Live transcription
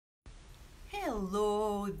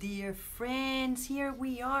Hello, dear friends. Here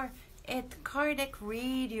we are at Kardec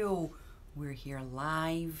Radio. We're here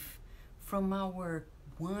live from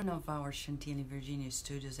one of our Chantilly, Virginia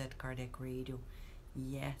studios at Kardec Radio.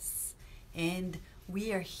 Yes, and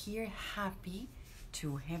we are here happy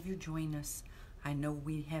to have you join us. I know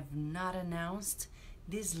we have not announced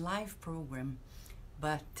this live program,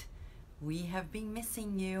 but we have been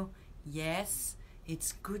missing you. Yes,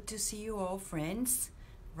 it's good to see you all, friends.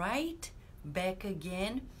 Right? Back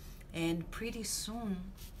again, and pretty soon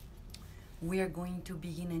we are going to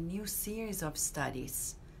begin a new series of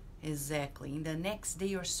studies. Exactly. In the next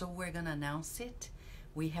day or so, we're going to announce it.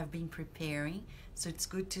 We have been preparing, so it's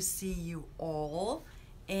good to see you all.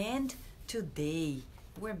 And today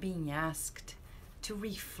we're being asked to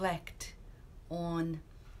reflect on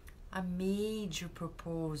a major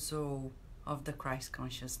proposal of the Christ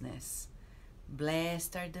consciousness.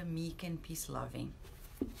 Blessed are the meek and peace-loving.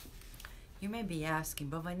 You may be asking,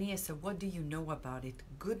 but Vanessa, what do you know about it?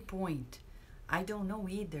 Good point. I don't know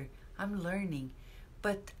either. I'm learning.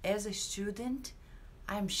 But as a student,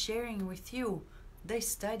 I'm sharing with you the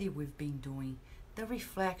study we've been doing, the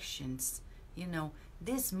reflections. You know,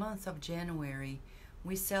 this month of January,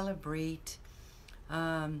 we celebrate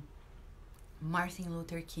Martin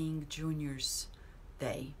Luther King Jr.'s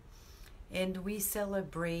Day. And we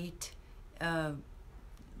celebrate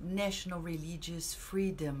national religious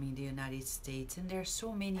freedom in the United States, and there are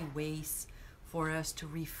so many ways for us to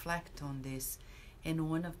reflect on this, and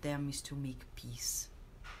one of them is to make peace.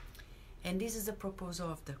 And this is a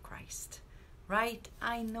proposal of the Christ, right?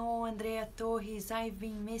 I know, Andrea Torres, I've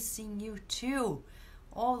been missing you too.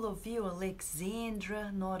 All of you,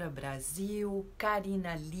 Alexandra, Nora Brasil,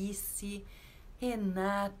 Karina Alice,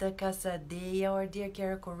 Renata Casadeia, our dear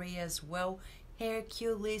Kara Correa as well.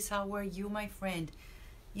 Hercules, how are you, my friend?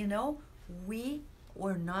 You know, we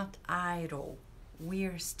were not idle. We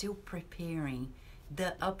are still preparing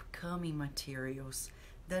the upcoming materials.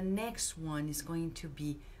 The next one is going to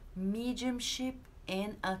be mediumship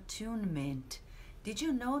and attunement. Did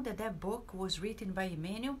you know that that book was written by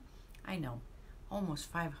Emmanuel? I know, almost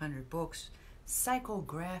 500 books,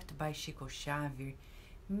 psychographed by Chico Xavier.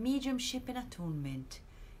 Mediumship and attunement.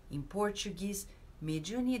 In Portuguese,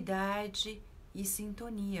 mediunidade e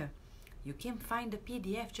sintonia. You can find the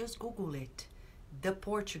PDF, just Google it. The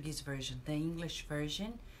Portuguese version, the English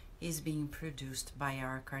version is being produced by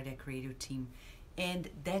our Kardec Radio team.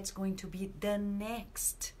 And that's going to be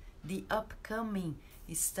the upcoming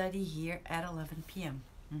study here at 11 p.m.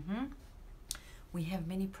 We have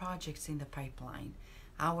many projects in the pipeline.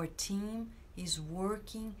 Our team is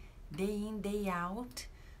working day in, day out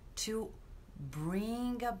to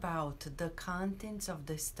bring about the contents of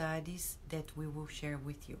the studies that we will share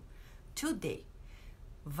with you. Today,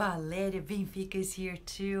 Valéria Benfica is here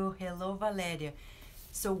too. Hello, Valéria.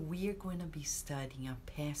 So we are going to be studying a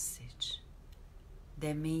passage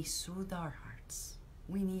that may soothe our hearts.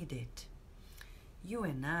 We need it. You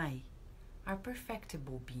and I are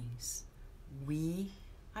perfectible beings. We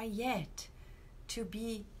are yet to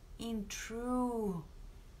be in true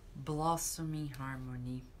blossoming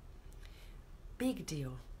harmony. Big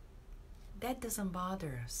deal. That doesn't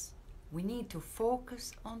bother us. We need to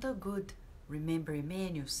focus on the good. Remember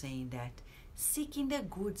Emmanuel saying that. Seeking the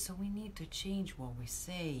good, so we need to change what we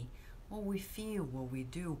say, what we feel, what we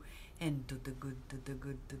do, and do the good, do the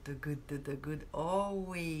good, do the good, do the good,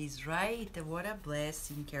 always, right? What a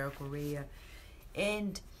blessing, Carol Correa.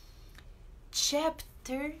 And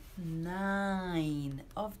chapter 9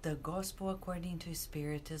 of the Gospel According to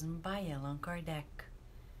Spiritism by Allan Kardec.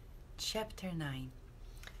 Chapter 9.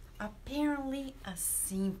 Apparently a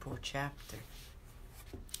simple chapter.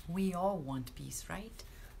 We all want peace, right?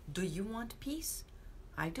 Do you want peace?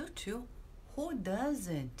 I do too. Who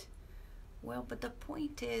doesn't? Well, but the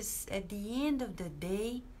point is, at the end of the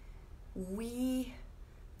day, we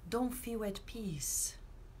don't feel at peace.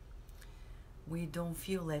 We don't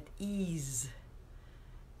feel at ease.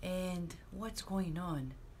 And what's going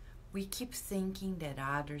on? We keep thinking that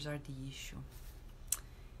others are the issue.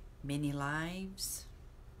 Many lives,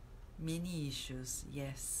 many issues,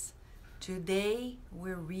 yes. Today,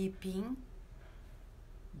 we're reaping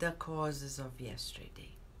the causes of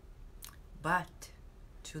yesterday. But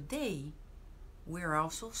today, we're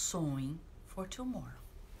also sowing for tomorrow.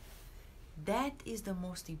 That is the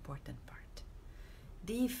most important part.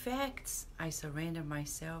 The effects, I surrender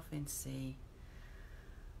myself and say,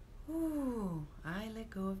 ooh, I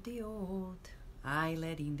let go of the old. I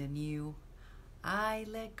let in the new. I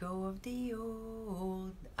let go of the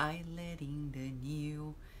old. I let in the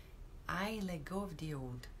new. I let go of the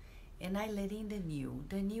old. And I let in the new.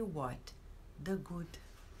 The new what? The good.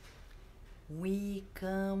 We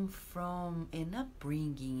come from an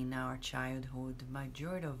upbringing in our childhood,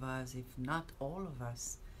 majority of us, if not all of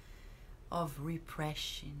us, of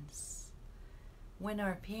repressions. When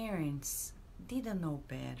our parents didn't know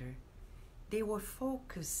better, they were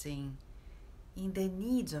focusing in the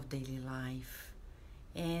needs of daily life,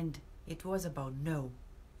 and it was about no,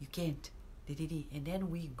 you can't, and then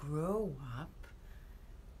we grow up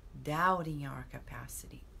doubting our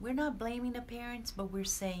capacity. We're not blaming the parents, but we're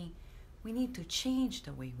saying we need to change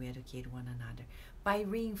the way we educate one another. By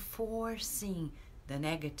reinforcing the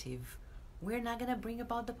negative, we're not going to bring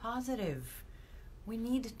about the positive. We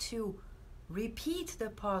need to repeat the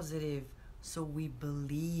positive so we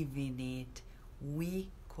believe in it. We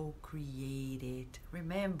co-create it.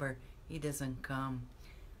 Remember, it doesn't come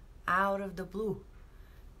out of the blue.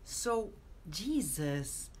 So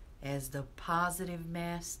Jesus, as the positive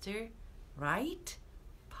master, right?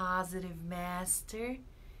 Positive master,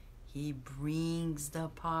 he brings the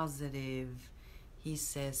positive. He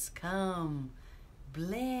says, come,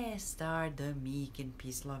 blessed are the meek and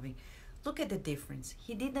peace-loving. Look at the difference.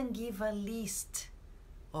 He didn't give a list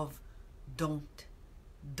of don't.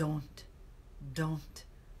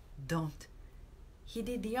 He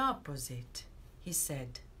did the opposite. He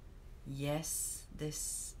said, yes,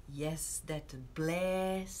 that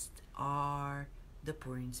blessed are the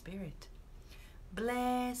poor in spirit.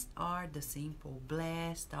 Blessed are the simple.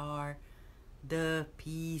 Blessed are the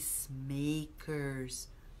peacemakers.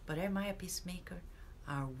 But am I a peacemaker?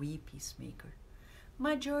 Are we peacemaker?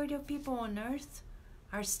 Majority of people on earth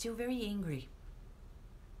are still very angry,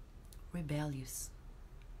 rebellious.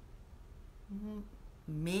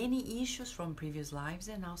 Many issues from previous lives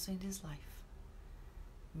and also in this life.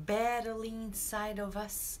 Battling inside of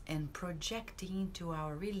us and projecting into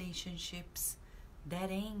our relationships that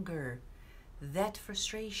anger, that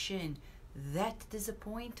frustration, that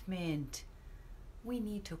disappointment. We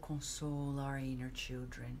need to console our inner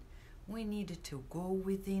children. We need to go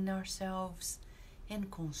within ourselves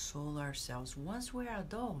and console ourselves. Once we're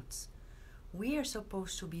adults, we are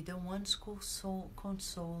supposed to be the ones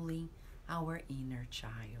consoling our inner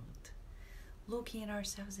child. Looking at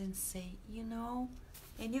ourselves and say,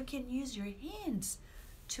 and you can use your hands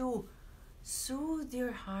to soothe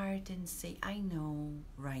your heart and say, I know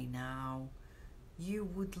right now you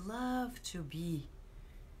would love to be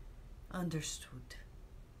understood,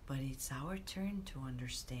 but it's our turn to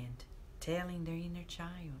understand. Telling their inner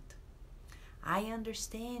child, I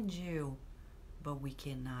understand you, but we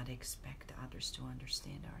cannot expect others to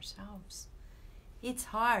understand ourselves. It's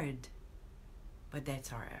hard, but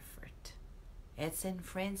that's our effort. As St.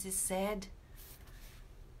 Francis said,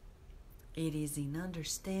 it is in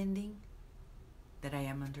understanding that I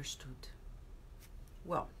am understood.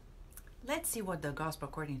 Well, let's see what the Gospel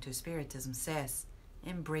according to Spiritism says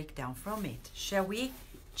and break down from it. Shall we?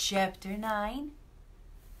 Chapter 9.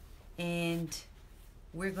 And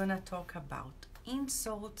we're going to talk about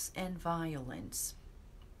insults and violence.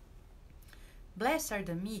 Blessed are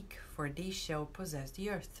the meek, for they shall possess the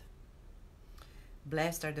earth.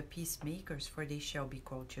 Blessed are the peacemakers, for they shall be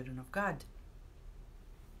called children of God.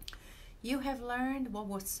 You have learned what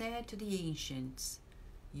was said to the ancients,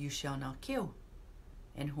 you shall not kill,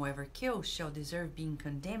 and whoever kills shall deserve being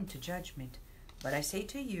condemned to judgment. But I say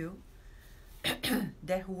to you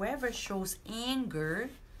that whoever shows anger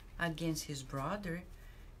against his brother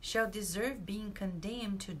shall deserve being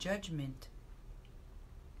condemned to judgment.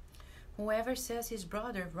 Whoever says his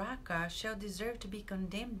brother Raka shall deserve to be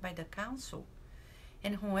condemned by the council,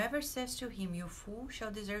 and whoever says to him you fool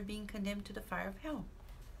shall deserve being condemned to the fire of hell.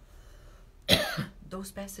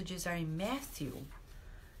 Those passages are in Matthew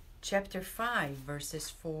chapter 5 verses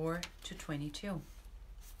 4 to 22.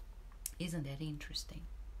 Isn't that interesting?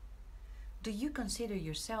 Do you consider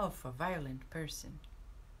yourself a violent person?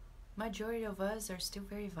 Majority of us are still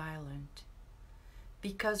very violent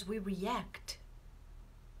because we react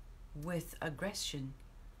with aggression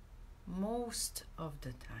most of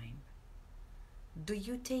the time. Do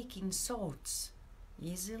you take insults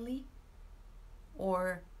easily,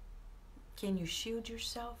 or can you shield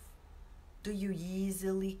yourself? Do you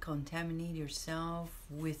easily contaminate yourself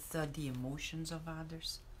with the emotions of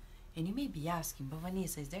others? And you may be asking, but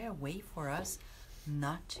Vanessa, is there a way for us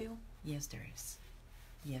not to? Yes, there is.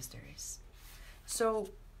 Yes, there is. So,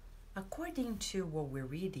 according to what we're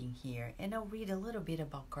reading here, and I'll read a little bit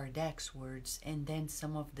about Kardec's words and then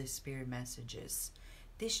some of the spirit messages.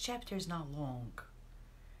 This chapter is not long,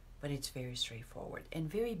 but it's very straightforward and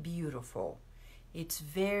very beautiful. It's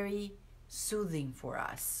very soothing for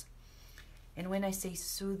us. And when I say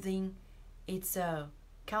soothing, it's a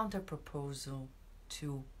counter proposal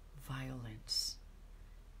to violence.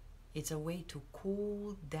 It's a way to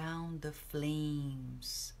cool down the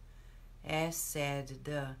flames, as said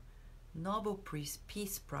the Nobel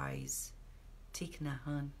Peace Prize Thich Nhat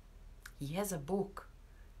Hanh. He has a book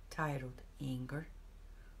titled Anger,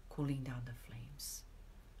 Cooling Down the Flames,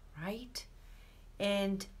 right?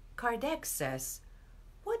 And Kardec says,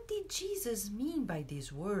 what did Jesus mean by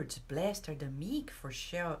these words? Blessed are the meek, for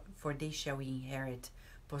they shall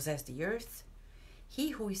possess the earth.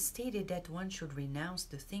 He who stated that one should renounce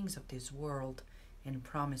the things of this world and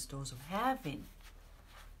promise those of heaven.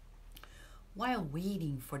 While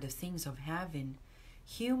waiting for the things of heaven,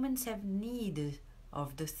 humans have need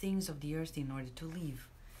of the things of the earth in order to live.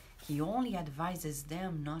 He only advises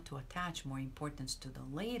them not to attach more importance to the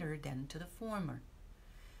later than to the former.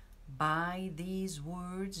 By these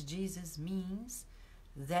words, Jesus means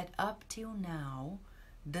that up till now,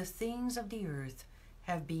 the things of the earth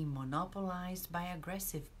have been monopolized by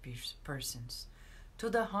aggressive persons, to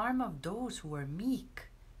the harm of those who are meek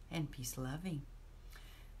and peace-loving.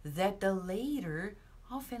 That the later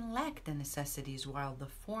often lack the necessities, while the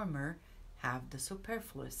former have the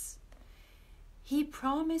superfluous. He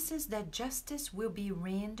promises that justice will be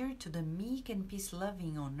rendered to the meek and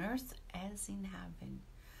peace-loving on earth as in heaven,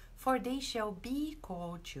 for they shall be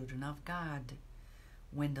called children of God.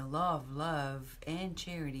 When the law of love and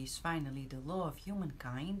charity is finally the law of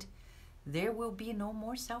humankind, there will be no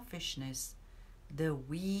more selfishness. The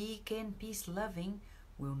weak and peace-loving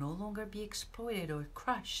will no longer be exploited or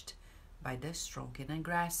crushed by the strong and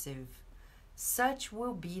aggressive. Such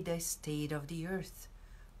will be the state of the earth,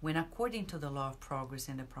 when according to the law of progress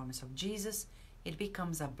and the promise of Jesus, it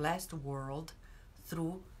becomes a blessed world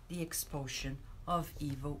through the expulsion of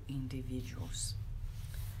evil individuals.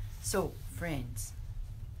 So, friends,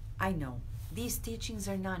 I know these teachings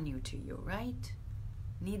are not new to you, right?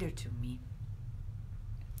 Neither to me.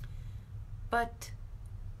 But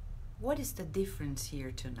what is the difference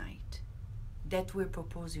here tonight? That we're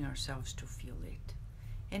proposing ourselves to feel it,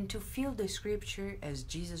 and to feel the scripture as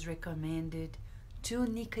Jesus recommended to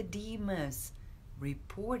Nicodemus,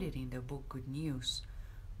 reported in the book Good News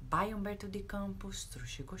by Humberto de Campos through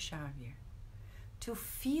Chico Xavier. To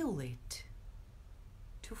feel it,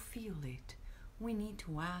 we need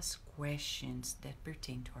to ask questions that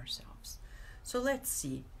pertain to ourselves. So let's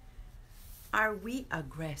see. Are we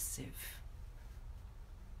aggressive?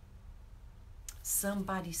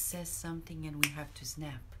 Somebody says something and we have to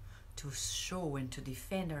snap, to show and to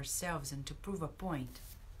defend ourselves and to prove a point.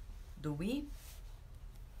 Do we?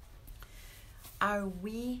 Are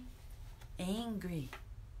we angry?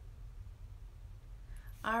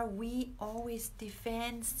 Are we always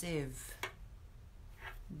defensive?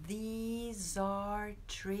 These are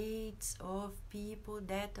traits of people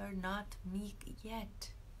that are not meek yet.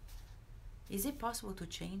 Is it possible to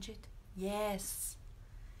change it? Yes.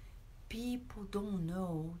 People don't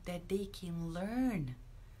know that they can learn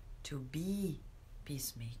to be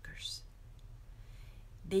peacemakers.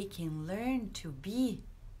 They can learn to be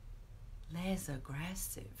less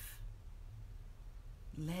aggressive,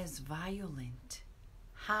 less violent.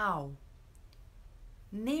 How?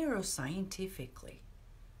 Neuroscientifically,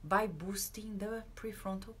 by boosting the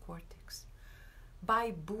prefrontal cortex,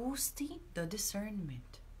 by boosting the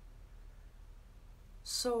discernment.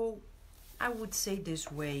 So, I would say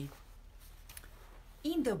this way.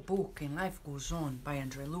 In the book And Life Goes On by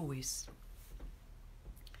Andrew Lewis,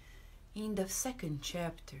 in the second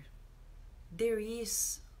chapter, there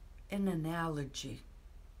is an analogy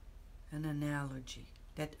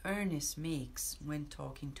that Ernest makes when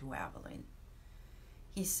talking to Evelyn.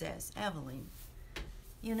 He says, Evelyn,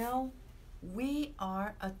 you know, we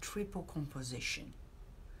are a triple composition.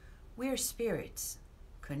 We are spirits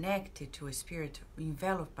connected to a spirit,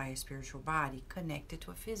 enveloped by a spiritual body, connected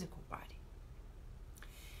to a physical body.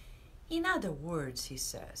 In other words, he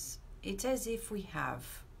says, it's as if we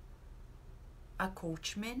have a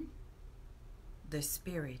coachman, the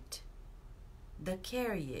spirit, the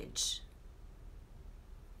carriage,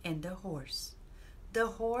 and the horse. The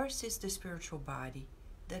horse is the spiritual body.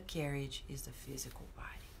 The carriage is the physical body.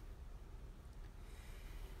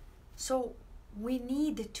 So we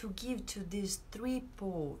need to give to this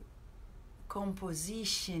triple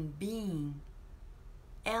composition being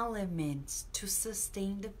elements to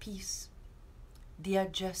sustain the peace, the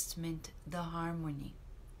adjustment, the harmony.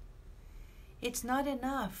 It's not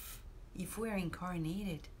enough if we are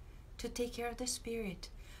incarnated to take care of the spirit.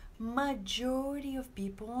 Majority of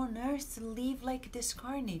people on earth live like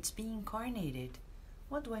discarnates being incarnated.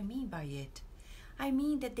 What do I mean by it? I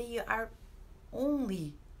mean that they are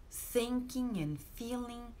only thinking and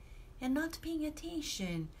feeling and not paying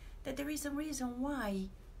attention that there is a reason why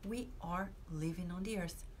we are living on the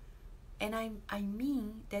earth. And I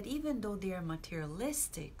mean that even though they are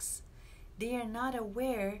materialistics, they are not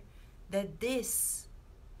aware that this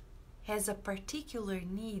has a particular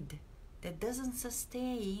need that doesn't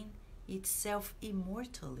sustain itself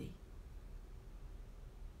immortally.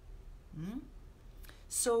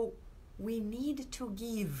 So we need to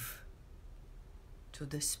give to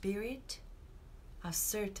the spirit a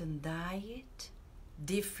certain diet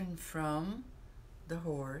different from the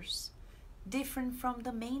horse, different from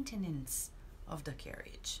the maintenance of the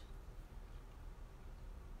carriage.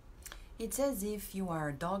 It's as if you are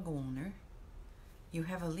a dog owner, you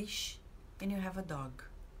have a leash, and you have a dog.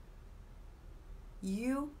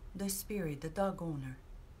 You, the spirit, the dog owner,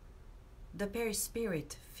 the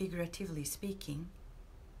perispirit, figuratively speaking,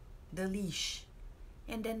 the leash,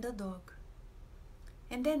 and then the dog.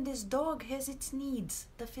 And then this dog has its needs,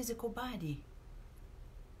 the physical body,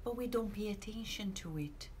 but we don't pay attention to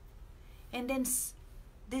it. And then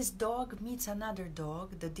this dog meets another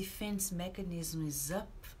dog, the defense mechanism is up,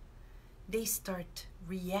 they start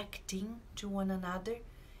reacting to one another,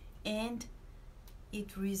 and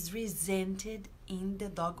it is resented in the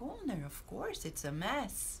dog owner. Of course, it's a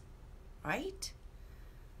mess, right?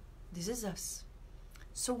 This is us.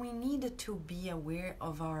 So we need to be aware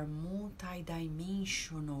of our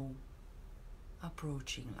multidimensional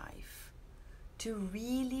approach in life to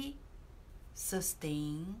really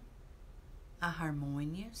sustain a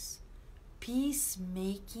harmonious,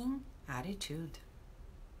 peacemaking attitude.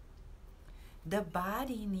 The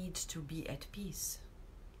body needs to be at peace.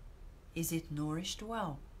 Is it nourished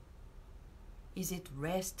well? Is it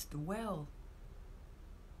rested well?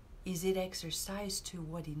 Is it exercised to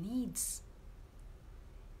what it needs?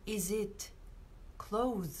 Is it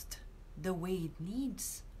clothed the way it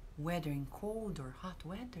needs, whether in cold or hot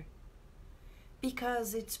weather?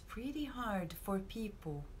 Because it's pretty hard for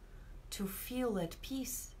people to feel at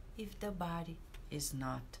peace if the body is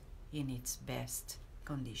not in its best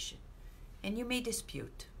condition. And you may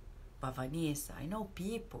dispute, but Vanessa, I know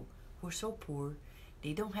people who are so poor,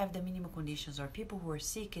 they don't have the minimum conditions, or people who are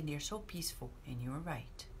sick and they're so peaceful, and you're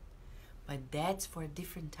right. But that's for a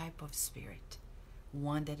different type of spirit,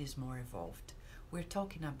 one that is more evolved. We're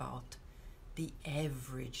talking about the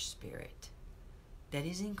average spirit that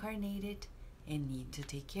is incarnated and need to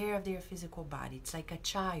take care of their physical body. It's like a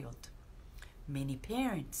child. Many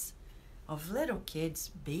parents of little kids,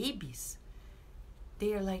 babies,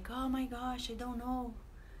 they are like, oh my gosh, I don't know.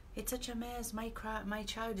 It's such a mess. My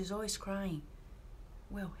child is always crying.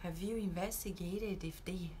 Well, have you investigated if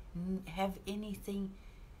they have anything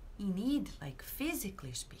in need, like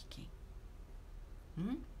physically speaking?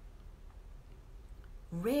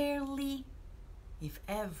 Rarely, if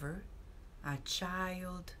ever, a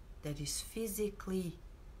child that is physically,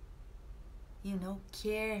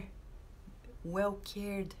 well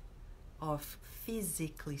cared of,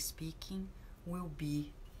 physically speaking, will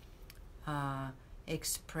be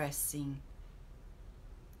expressing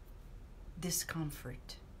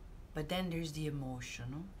discomfort. But then there's the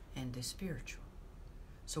emotional and the spiritual.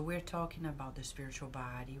 So we're talking about the spiritual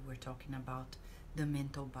body, we're talking about the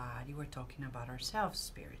mental body, we're talking about ourselves,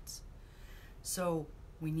 spirits. So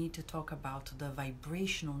we need to talk about the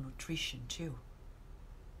vibrational nutrition too.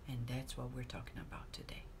 And that's what we're talking about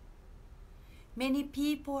today. Many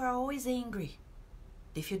people are always angry.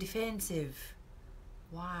 They feel defensive.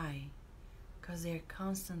 Why? Because they're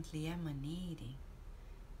constantly emanating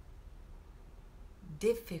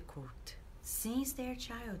difficult since their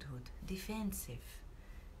childhood, defensive,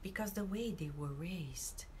 because the way they were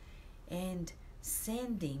raised, and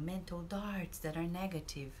sending mental darts that are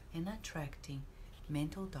negative and attracting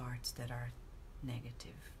mental darts that are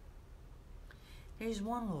negative. There is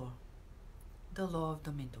one law, the law of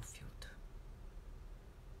the mental field.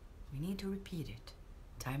 We need to repeat it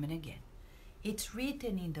time and again. It's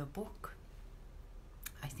written in the book,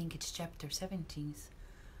 I think it's chapter 17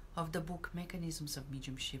 of the book Mechanisms of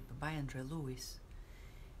Mediumship by Andre Lewis.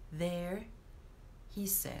 There he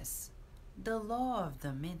says, the law of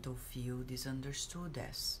the mental field is understood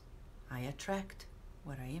as I attract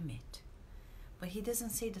what I emit. But he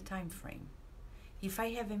doesn't say the time frame. If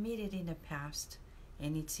I have emitted in the past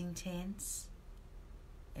and it's intense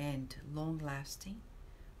and long lasting,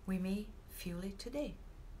 we may feel it today.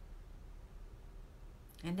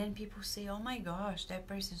 And then people say, oh my gosh, that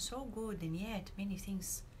person's so good, and yet many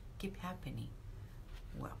things keep happening.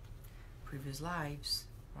 Well, previous lives,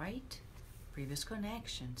 right? Previous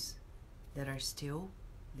connections that are still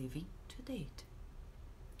living to date.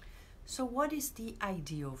 So what is the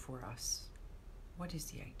ideal for us? What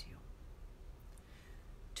is the ideal?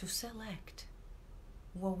 To select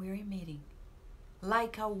what we're emitting.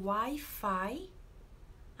 Like a Wi-Fi,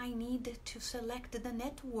 I need to select the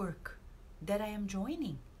network that I am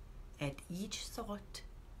joining at each thought,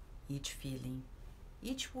 each feeling,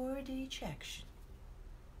 each word, each action.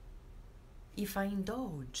 If I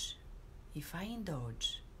indulge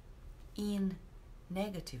in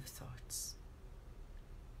negative thoughts,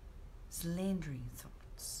 slandering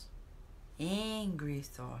thoughts, angry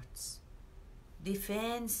thoughts,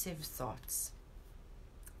 defensive thoughts,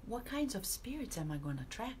 what kinds of spirits am I going to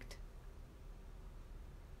attract?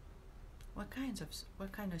 What kind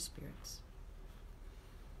of spirits?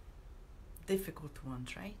 Difficult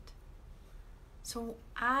ones, right? So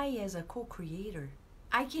I, as a co-creator,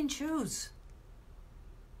 I can choose.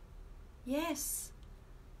 Yes.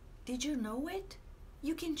 Did you know it?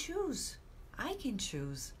 You can choose. I can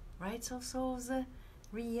choose. Right, So Souza,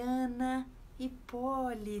 Rihanna,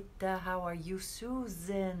 Hipólita, how are you?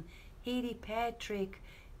 Susan, Haiti Patrick,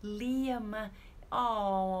 Liam,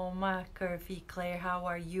 oh, McCurvey, Claire, how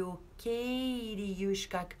are you? Katie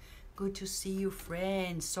Yushkak, good to see you,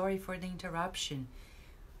 friends. Sorry for the interruption.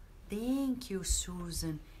 Thank you,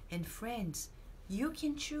 Susan. And friends, you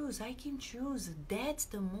can choose, I can choose. That's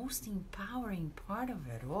the most empowering part of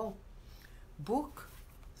it all. Book,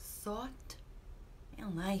 Thought,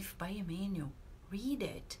 and Life by Emmanuel. Read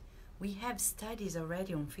it. We have studies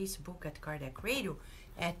already on Facebook at Kardec Radio,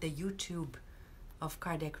 at the YouTube of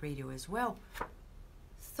Kardec Radio as well.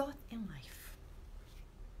 Thought and Life.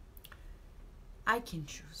 I can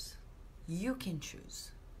choose. You can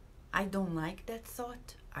choose. I don't like that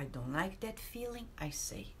thought. I don't like that feeling. I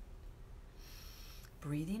say,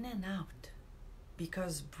 breathe in and out.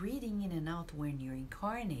 Because breathing in and out when you're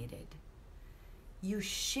incarnated, you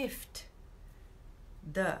shift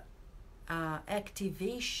the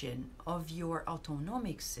activation of your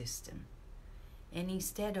autonomic system. And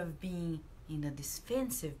instead of being in a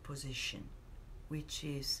defensive position, which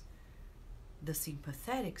is the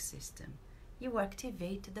sympathetic system, you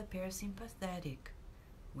activate the parasympathetic.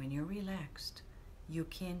 When you're relaxed, you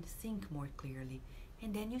can think more clearly,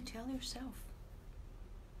 and then you tell yourself,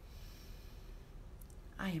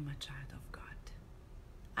 I am a child of God.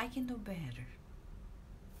 I can do better.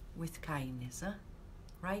 With kindness, huh?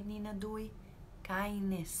 Right, Nina Dewey?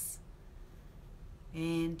 Kindness.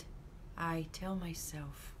 And I tell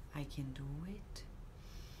myself, I can do it.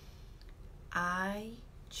 I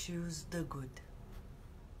choose the good.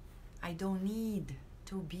 I don't need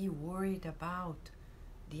to be worried about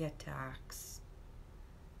the attacks,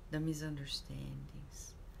 the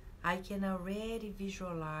misunderstandings. I can already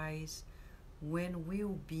visualize when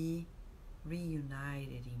we'll be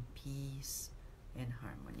reunited in peace and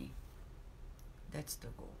harmony. That's the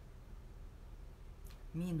goal.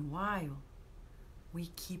 Meanwhile, we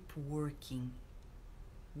keep working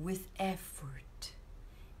with effort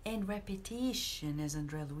and repetition, as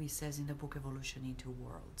André Louis says in the book Evolution in Two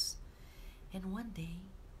Worlds. And one day,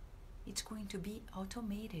 it's going to be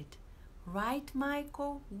automated. Right,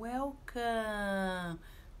 Michael? Welcome.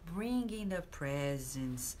 Bringing the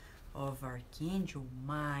presence of Archangel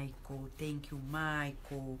Michael. Thank you,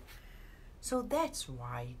 Michael. So that's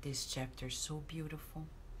why this chapter is so beautiful.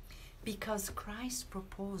 Because Christ's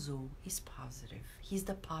proposal is positive. He's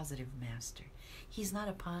the positive master. He's not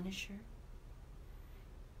a punisher.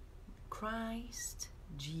 Christ,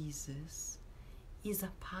 Jesus, is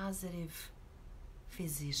a positive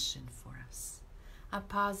physician for us, a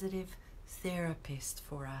positive therapist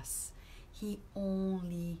for us. He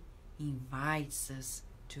only invites us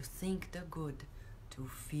to think the good, to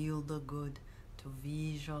feel the good, to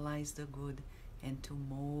visualize the good, and to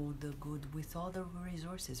mold the good with all the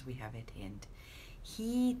resources we have at hand.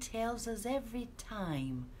 He tells us every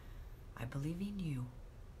time, I believe in you,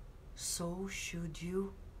 so should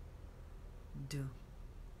you do.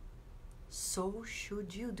 So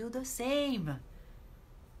should you do the same.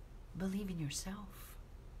 Believe in yourself.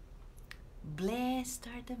 Blessed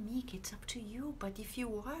are the meek. It's up to you. But if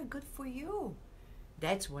you are, good for you.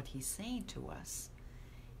 That's what he's saying to us.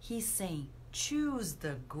 He's saying, choose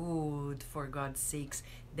the good for God's sakes.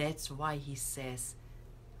 That's why he says,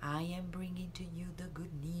 I am bringing to you the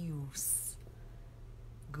good news.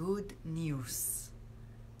 Good news.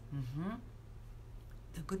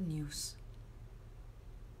 The good news,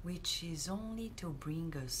 which is only to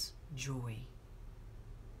bring us joy,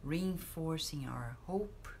 reinforcing our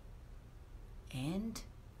hope and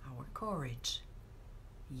our courage.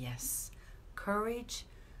 Yes, courage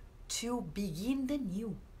to begin the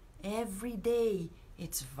new. Every day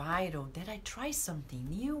it's vital that I try something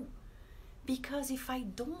new, because if I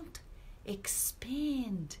don't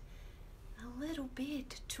expand a little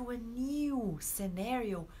bit to a new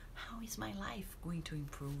scenario, how is my life going to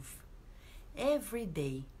improve? Every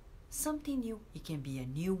day something new. It can be a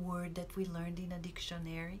new word that we learned in a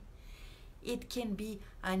dictionary. It can be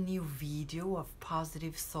a new video of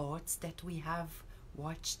positive thoughts that we have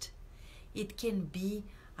watched. It can be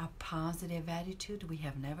a positive attitude we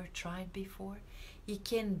have never tried before. It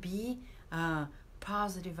can be a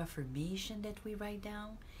positive affirmation that we write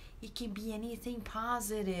down. It can be anything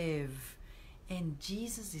positive. And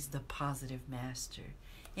Jesus is the positive master.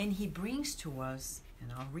 And he brings to us,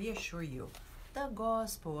 and I'll reassure you, the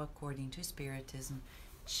Gospel according to Spiritism,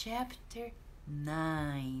 chapter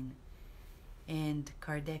 9. And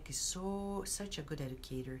Kardec is such a good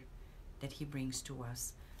educator that he brings to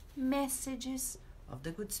us messages of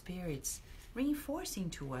the good spirits, reinforcing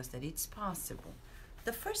to us that it's possible.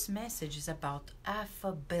 The first message is about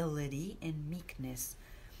affability and meekness.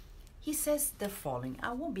 He says the following.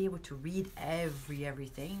 I won't be able to read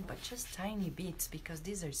everything, but just tiny bits, because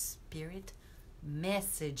these are spirit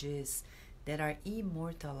messages that are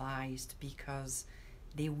immortalized, because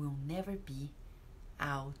they will never be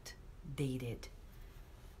outdated.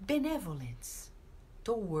 Benevolence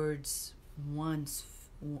towards one's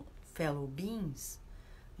fellow beings,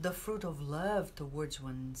 the fruit of love towards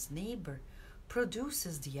one's neighbor,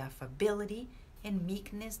 produces the affability and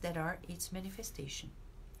meekness that are its manifestation.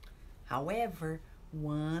 However,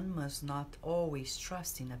 one must not always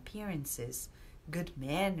trust in appearances. Good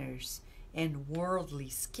manners and worldly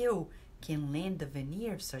skill can lend the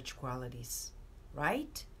veneer of such qualities,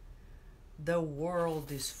 right? The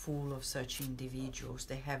world is full of such individuals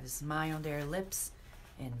that have a smile on their lips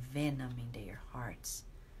and venom in their hearts,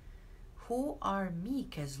 who are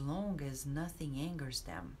meek as long as nothing angers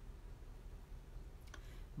them,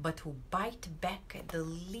 but who bite back at the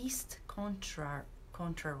least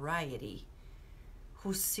contrariety,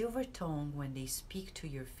 whose silver tongue when they speak to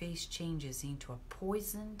your face changes into a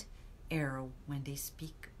poisoned arrow when they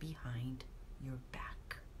speak behind your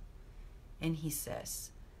back. And he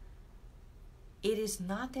says, it is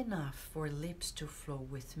not enough for lips to flow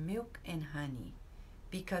with milk and honey,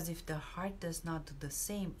 because if the heart does not do the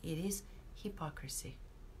same, it is hypocrisy.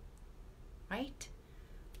 Right?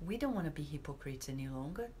 We don't want to be hypocrites any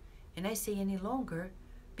longer. And I say any longer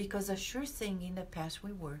because a sure thing in the past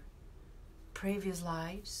we were. Previous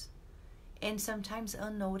lives. And sometimes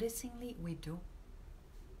unnoticingly we do.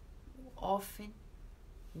 Often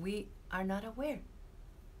we are not aware.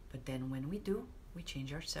 But then when we do, we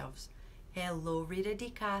change ourselves. Hello, Rita Di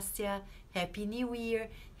Cassia. Happy New Year.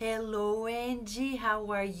 Hello, Angie. How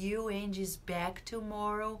are you? Angie's back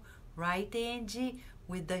tomorrow. Right, Angie?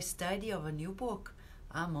 With the study of a new book,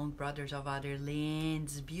 Among Brothers of Other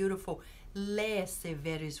Lands. Beautiful. Leia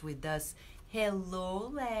Severo is with us. Hello,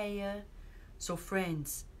 Leia. So,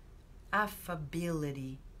 friends,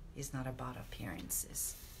 affability is not about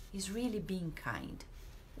appearances. It's really being kind.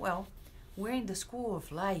 Well, we're in the school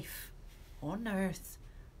of life on earth.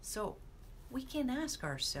 So, we can ask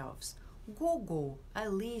ourselves, Google a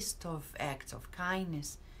list of acts of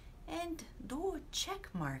kindness and do a check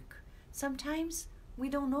mark. Sometimes we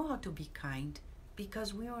don't know how to be kind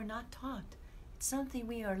because we are not taught. It's something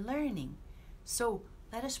we are learning. So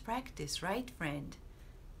let us practice, right, friend?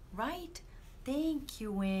 Right? Thank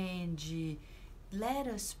you, Angie. Let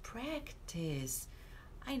us practice.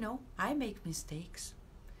 I know I make mistakes,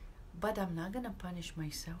 but I'm not going to punish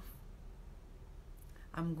myself.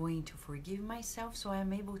 I'm going to forgive myself so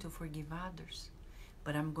I'm able to forgive others.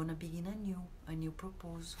 But I'm going to begin a new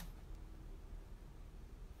proposal.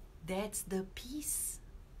 That's the peace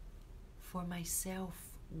for myself,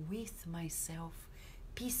 with myself.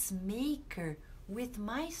 Peacemaker with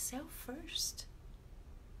myself first.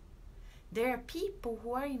 There are people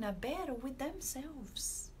who are in a battle with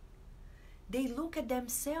themselves. They look at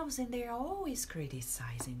themselves and they're always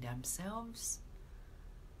criticizing themselves.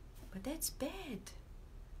 But that's bad.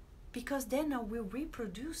 Because then I will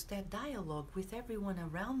reproduce that dialogue with everyone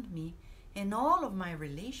around me, and all of my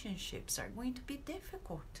relationships are going to be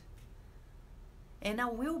difficult. And I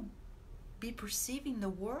will be perceiving the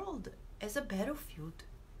world as a battlefield,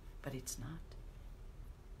 but it's not.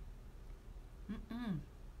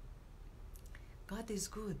 God is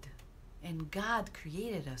good, and God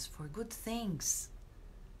created us for good things.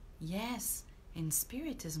 Yes, and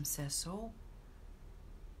Spiritism says so,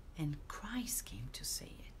 and Christ came to say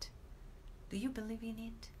it. Do you believe in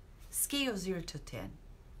it? Scale 0 to 10.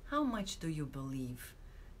 How much do you believe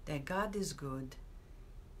that God is good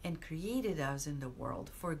and created us in the world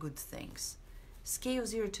for good things? Scale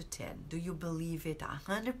 0 to 10. Do you believe it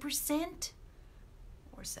 100%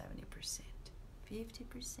 or 70%?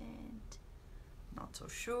 50%? Not so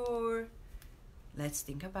sure. Let's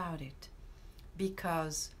think about it.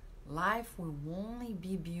 Because life will only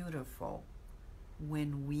be beautiful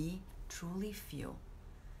when we truly feel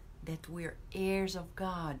that we're heirs of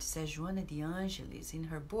God, says Joana de Angelis in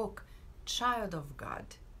her book, Child of God,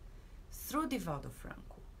 through Divaldo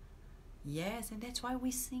Franco. Yes, and that's why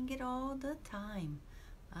we sing it all the time.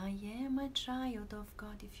 I am a child of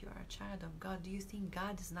God. If you are a child of God, do you think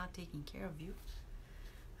God is not taking care of you?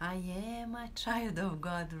 I am a child of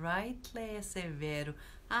God, right, Leia Severo?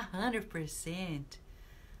 100%.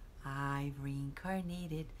 I've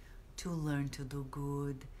reincarnated to learn to do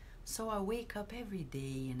good. So I wake up every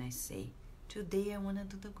day and I say, today I want to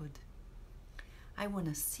do the good. I want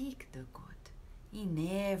to seek the good in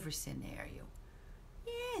every scenario.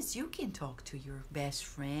 Yes, you can talk to your best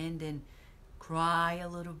friend and cry a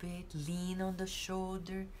little bit, lean on the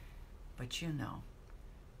shoulder, but you know,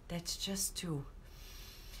 that's just to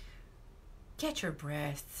catch your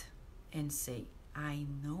breath and say, I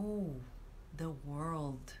know the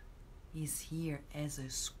world is here as a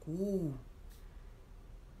school.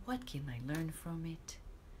 What can I learn from it?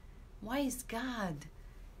 Why is God,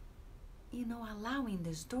 allowing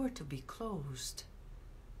this door to be closed?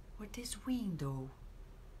 Or this window?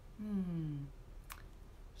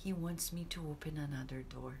 He wants me to open another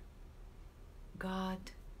door. God,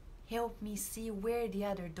 help me see where the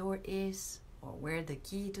other door is, or where the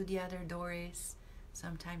key to the other door is.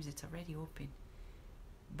 Sometimes it's already open.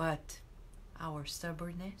 But our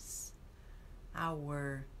stubbornness,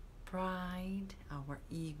 our pride, our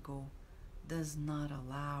ego does not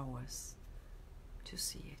allow us to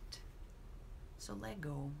see it. So let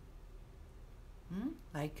go.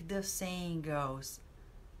 Like the saying goes,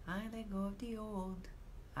 I let go of the old,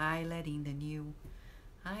 I let in the new.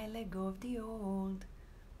 I let go of the old,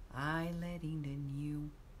 I let in the new.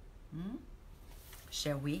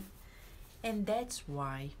 Shall we? And that's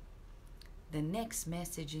why the next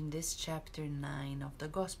message in this chapter 9 of the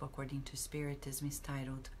Gospel according to Spiritism is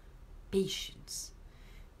titled Patience.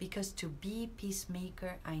 Because to be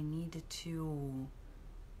peacemaker, I needed to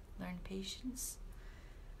learn patience.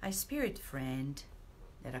 A spirit friend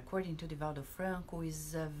that, according to Divaldo Franco,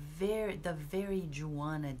 is the very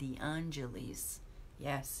Joana de Angelis.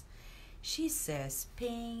 Yes, she says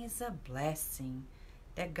pain is a blessing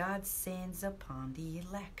that God sends upon the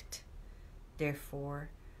elect. Therefore,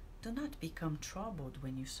 do not become troubled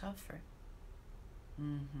when you suffer.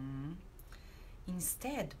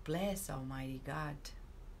 Instead, bless Almighty God,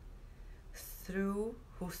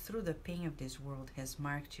 who through the pain of this world has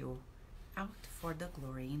marked you out for the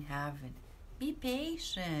glory in heaven. Be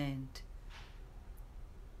patient.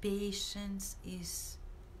 Patience is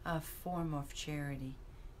a form of charity,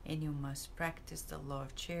 and you must practice the law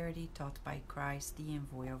of charity taught by Christ, the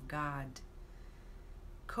envoy of God.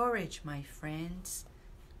 Courage, my friends.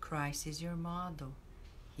 Christ is your model.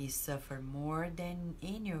 He suffered more than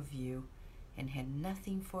any of you and had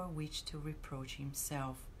nothing for which to reproach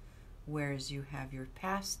himself, whereas you have your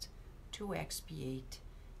past to expiate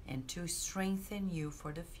and to strengthen you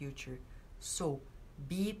for the future. So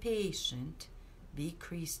be patient, be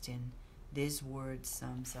Christian. This word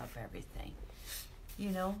sums up everything.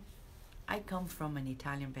 I come from an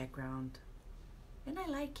Italian background and I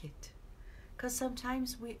like it, because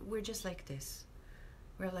sometimes we're just like this.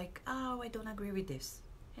 We're like, oh, I don't agree with this,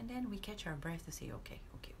 and then we catch our breath and say, okay,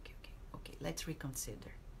 let's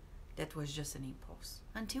reconsider. That was just an impulse.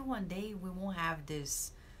 Until one day we won't have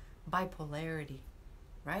this bipolarity,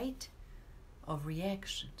 right, of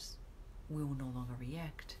reactions. We will no longer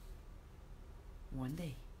react. One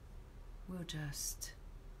day we'll just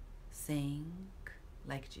think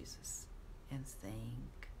like Jesus and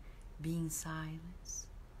think, be in silence,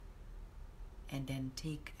 and then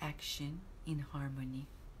take action in harmony.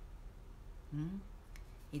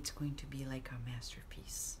 It's going to be like a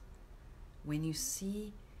masterpiece. When you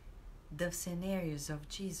see the scenarios of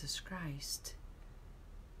Jesus Christ,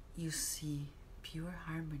 you see pure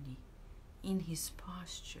harmony in his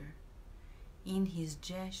posture, in his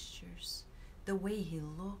gestures, the way he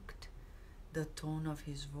looked, the tone of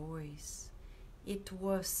his voice. It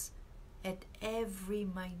was at every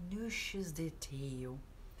minutious detail.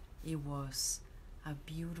 It was a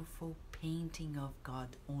beautiful painting of God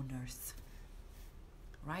on earth,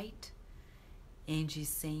 right? Angie's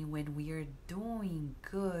saying when we are doing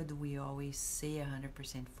good, we always say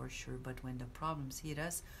 100% for sure, but when the problems hit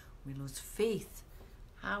us, we lose faith.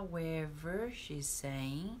 However, she's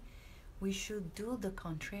saying we should do the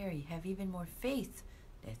contrary, have even more faith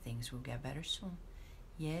that things will get better soon.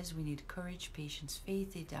 Yes, we need courage, patience,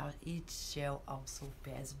 faith. It shall also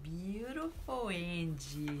pass. Beautiful,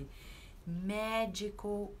 Angie.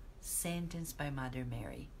 Magical sentence by Mother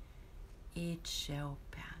Mary. It shall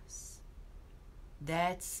pass.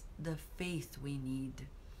 That's the faith we need.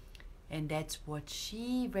 And that's what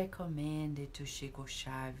she recommended to Chico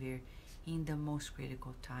Xavier in the most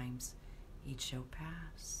critical times. It shall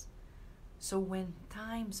pass. So when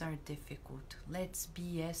times are difficult, let's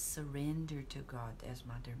be as surrendered to God as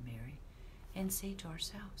Mother Mary and say to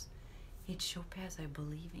ourselves, it shall pass, I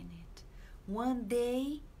believe in it. One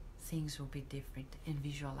day, things will be different, and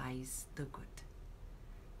visualize the good.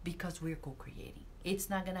 Because we're co-creating. It's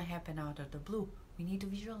not going to happen out of the blue. We need to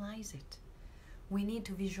visualize it. We need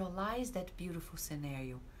to visualize that beautiful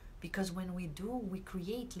scenario. Because when we do, we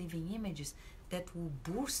create living images that will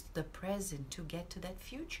boost the present to get to that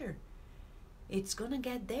future. It's going to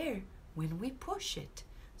get there when we push it.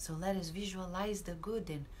 So let us visualize the good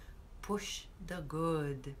and push the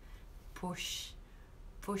good. Push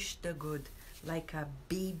the good. Like a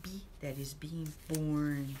baby that is being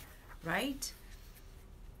born, right?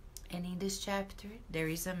 And in this chapter, there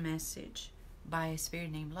is a message by a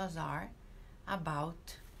spirit named Lazar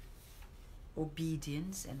about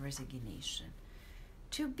obedience and resignation.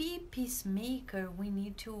 To be peacemaker, we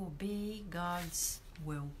need to obey God's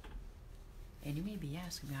will. And you may be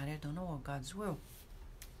asking me, I don't know what God's will.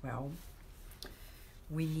 Well,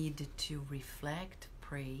 we need to reflect,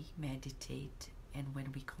 pray, meditate, and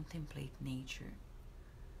when we contemplate nature,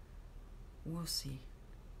 we'll see.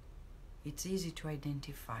 It's easy to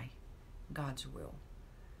identify God's will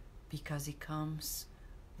because it comes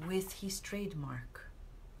with His trademark,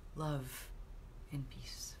 love and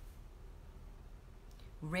peace.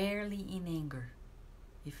 Rarely in anger,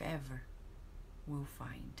 if ever, we'll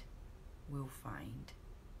find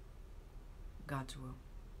God's will.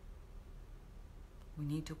 We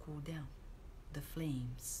need to cool down the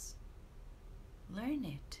flames. Learn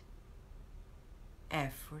it.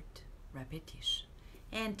 Effort, repetition.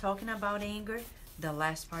 And talking about anger, the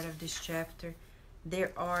last part of this chapter,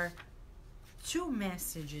 there are two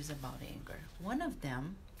messages about anger. One of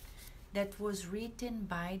them that was written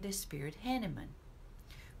by the spirit Hahnemann,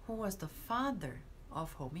 who was the father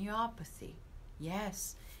of homeopathy.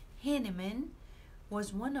 Yes, Hahnemann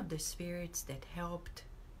was one of the spirits that helped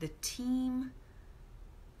the team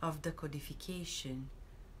of the codification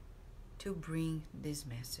to bring these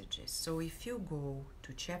messages. So if you go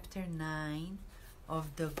to chapter 9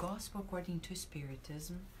 of the Gospel According to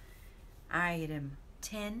Spiritism, item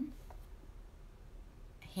 10,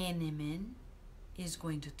 Hahnemann is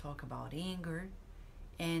going to talk about anger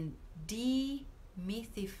and demythify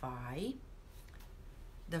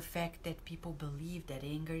the fact that people believe that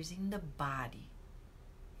anger is in the body.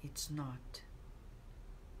 It's not.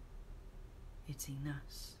 It's in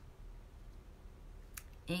us.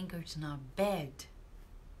 Anger is not bad.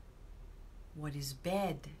 What is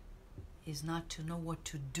bad is not to know what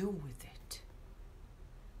to do with it.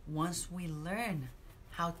 Once we learn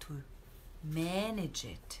how to manage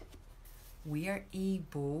it, we are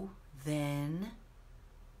able then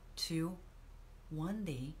to one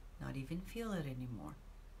day not even feel it anymore.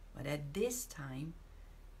 But at this time,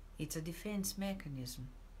 it's a defense mechanism.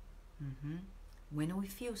 When we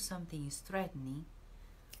feel something is threatening,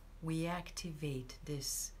 we activate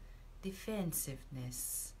this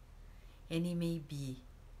defensiveness, and it may be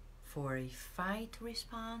for a fight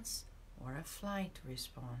response or a flight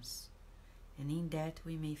response. And in that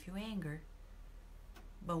we may feel anger,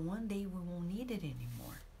 but one day we won't need it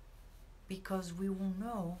anymore because we will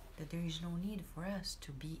know that there is no need for us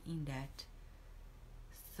to be in that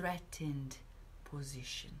threatened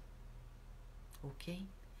position. Okay?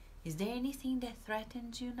 Is there anything that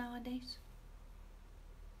threatens you nowadays?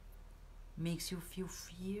 Makes you feel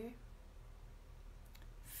fear?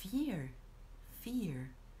 Fear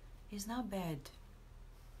is not bad,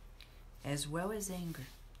 as well as anger,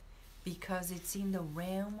 because it's in the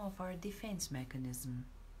realm of our defense mechanism.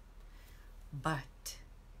 But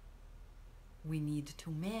we need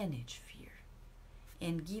to manage fear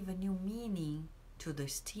and give a new meaning to the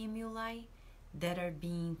stimuli that are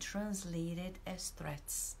being translated as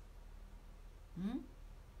threats.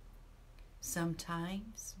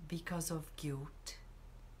 Sometimes, because of guilt,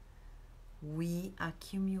 we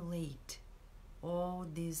accumulate all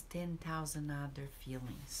these 10,000 other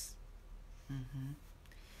feelings.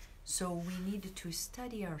 So we need to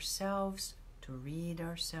study ourselves, to rid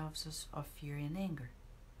ourselves of fear and anger,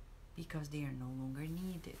 because they are no longer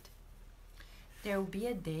needed. There will be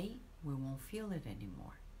a day we won't feel it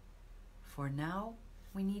anymore. For now,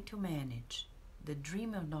 we need to manage. The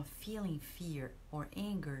dream of not feeling fear or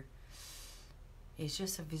anger is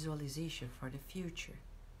just a visualization for the future.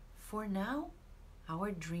 For now,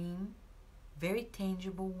 our dream, very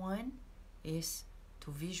tangible one, is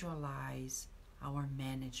to visualize our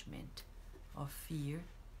management of fear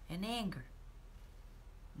and anger.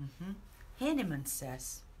 Hahnemann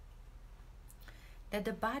says, that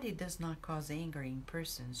the body does not cause anger in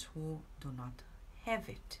persons who do not have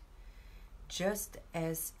it, just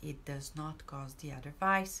as it does not cause the other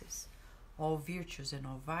vices. All virtues and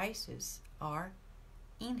all vices are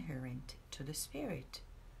inherent to the spirit.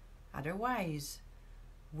 Otherwise,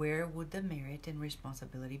 where would the merit and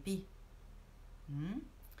responsibility be?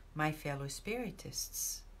 My fellow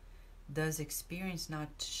spiritists, does experience not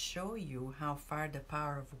show you how far the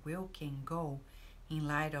power of will can go in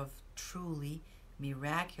light of truly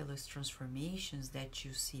miraculous transformations that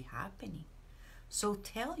you see happening? So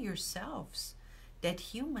tell yourselves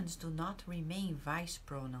that humans do not remain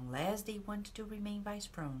vice-prone unless they want to remain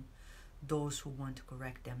vice-prone. Those who want to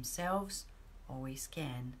correct themselves always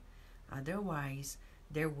can. Otherwise,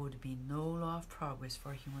 there would be no law of progress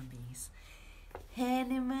for human beings.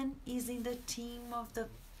 Hahnemann is in the team of the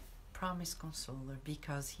Promised Consoler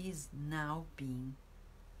because he's now being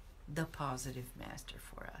the positive master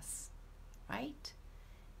for us, right?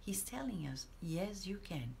 He's telling us, yes, you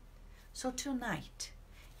can. So tonight,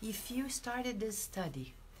 if you started this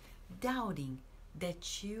study doubting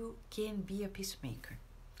that you can be a peacemaker,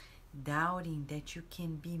 doubting that you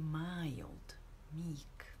can be mild,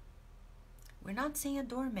 meek, we're not saying a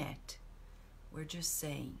doormat. We're just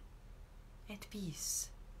saying at peace,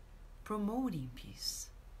 promoting peace,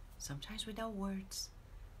 sometimes without words,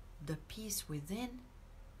 the peace within.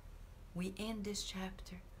 We end this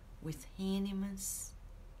chapter with Hahnemann's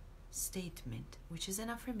statement, which is an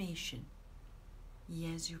affirmation.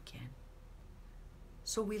 Yes, you can.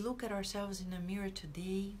 So we look at ourselves in the mirror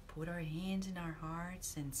today, put our hands in our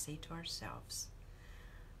hearts and say to ourselves,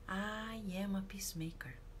 I am a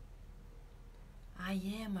peacemaker. I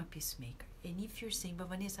am a peacemaker. And if you're saying, but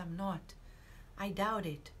Vanessa, I'm not, I doubt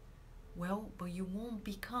it. Well, but you won't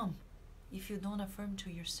become if you don't affirm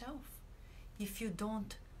to yourself, if you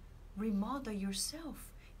don't remodel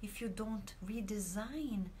yourself, if you don't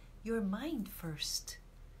redesign your mind first.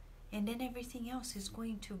 And then everything else is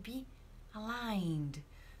going to be aligned.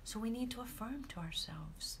 So we need to affirm to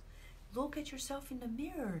ourselves. Look at yourself in the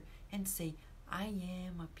mirror and say, I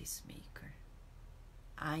am a peacemaker.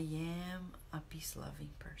 I am a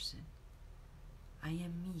peace-loving person. I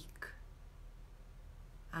am meek.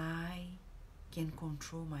 I can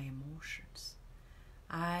control my emotions.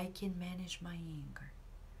 I can manage my anger.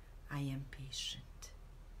 I am patient.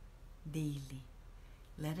 Daily,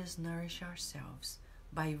 let us nourish ourselves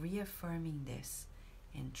by reaffirming this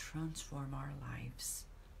and transform our lives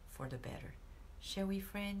for the better. Shall we,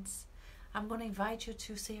 friends? I'm going to invite you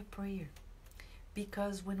to say a prayer,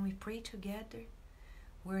 because when we pray together,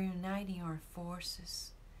 we're uniting our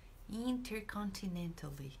forces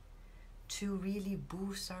intercontinentally to really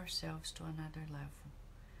boost ourselves to another level.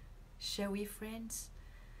 Shall we, friends?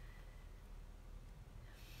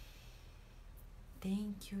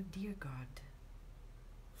 Thank you, dear God,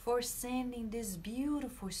 for sending these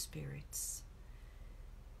beautiful spirits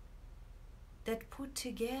that put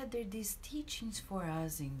together these teachings for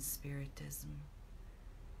us in Spiritism,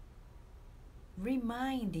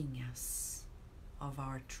 reminding us of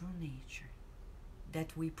our true nature,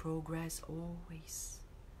 that we progress always,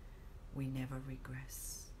 we never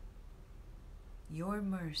regress. Your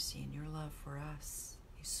mercy and your love for us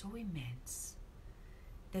is so immense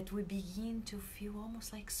that we begin to feel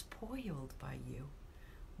almost like spoiled by you,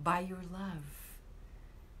 by your love,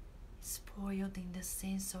 spoiled in the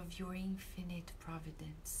sense of your infinite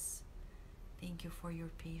providence. Thank you for your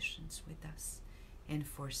patience with us and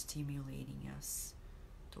for stimulating us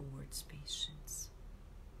towards patience.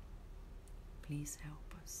 Please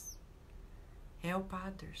help us. Help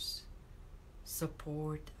others.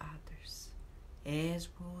 Support others as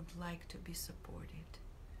we would like to be supported.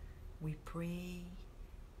 We pray,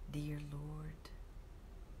 dear Lord,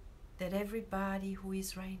 that everybody who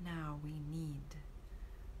is right now in need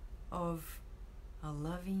of a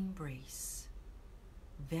loving embrace,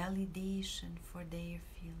 validation for their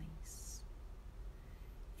feelings,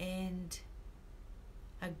 and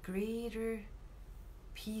a greater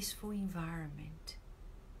peaceful environment,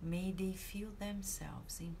 may they feel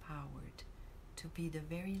themselves empowered to be the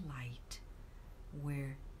very light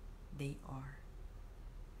where they are.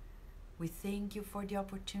 We thank you for the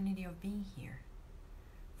opportunity of being here,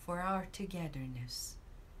 for our togetherness,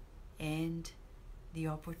 and the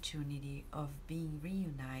opportunity of being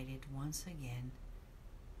reunited once again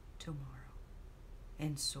tomorrow.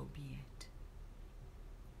 And so be it.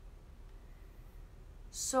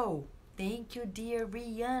 So, thank you, dear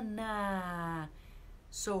Rihanna.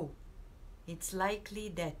 So, it's likely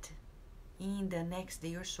that in the next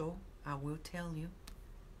day or so, I will tell you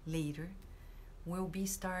later, we'll be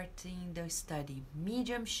starting the study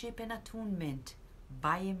Mediumship and Attunement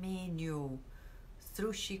by Emmanuel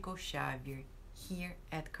through Chico Xavier here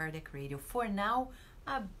at Kardec Radio. For now,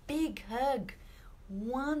 a big hug,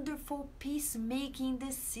 wonderful peacemaking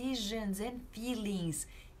decisions and feelings.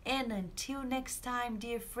 And until next time,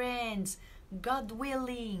 dear friends, God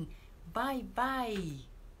willing, bye-bye.